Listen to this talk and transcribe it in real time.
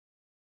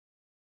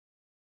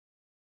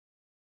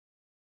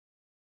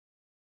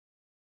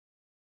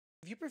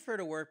you prefer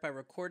to work by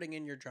recording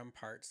in your drum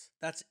parts,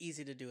 that's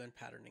easy to do in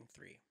patterning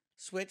 3.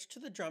 Switch to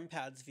the drum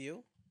pads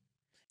view,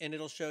 and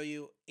it'll show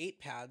you 8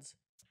 pads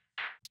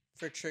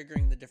for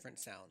triggering the different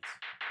sounds.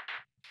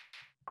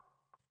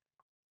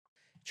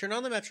 Turn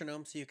on the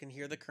metronome so you can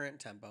hear the current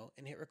tempo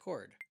and hit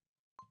record.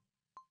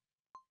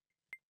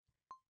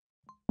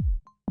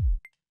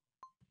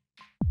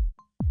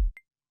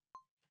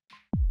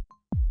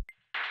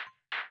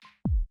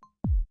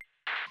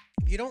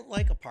 If you don't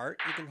like a part,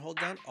 you can hold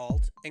down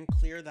Alt and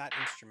clear that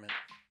instrument.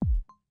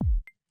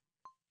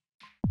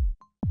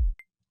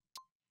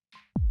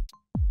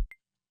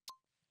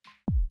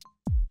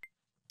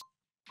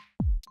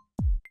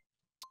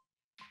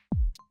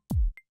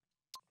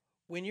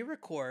 When you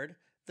record,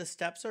 the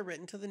steps are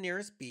written to the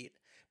nearest beat,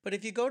 but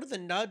if you go to the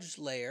nudge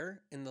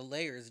layer in the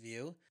layers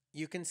view,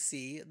 you can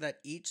see that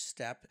each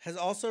step has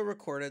also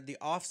recorded the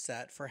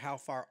offset for how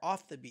far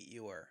off the beat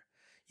you were.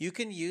 You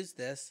can use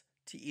this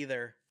to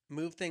either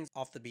move things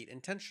off the beat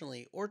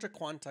intentionally or to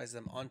quantize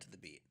them onto the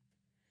beat.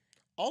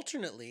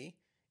 Alternately,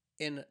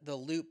 in the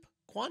loop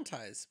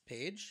quantize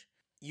page,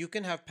 you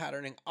can have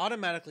patterning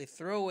automatically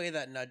throw away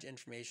that nudge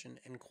information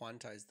and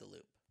quantize the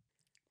loop.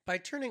 By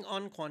turning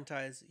on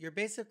quantize, you're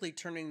basically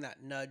turning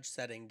that nudge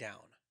setting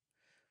down.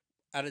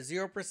 At a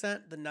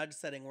 0%, the nudge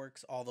setting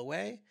works all the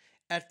way.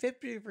 At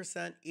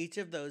 50%, each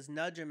of those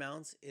nudge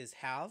amounts is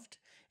halved.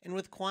 And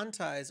with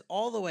quantize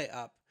all the way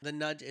up, the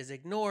nudge is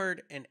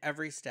ignored and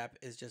every step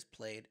is just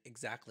played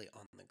exactly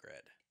on the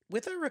grid.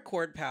 With our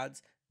record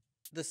pads,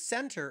 the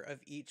center of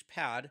each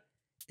pad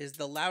is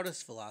the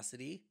loudest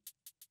velocity,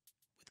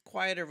 with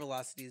quieter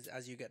velocities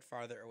as you get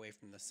farther away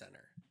from the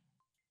center.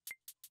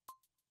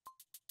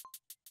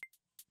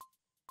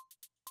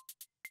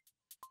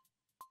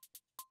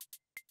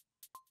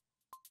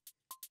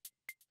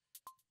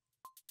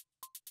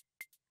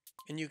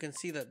 And you can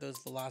see that those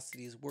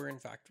velocities were in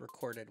fact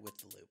recorded with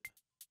the loop.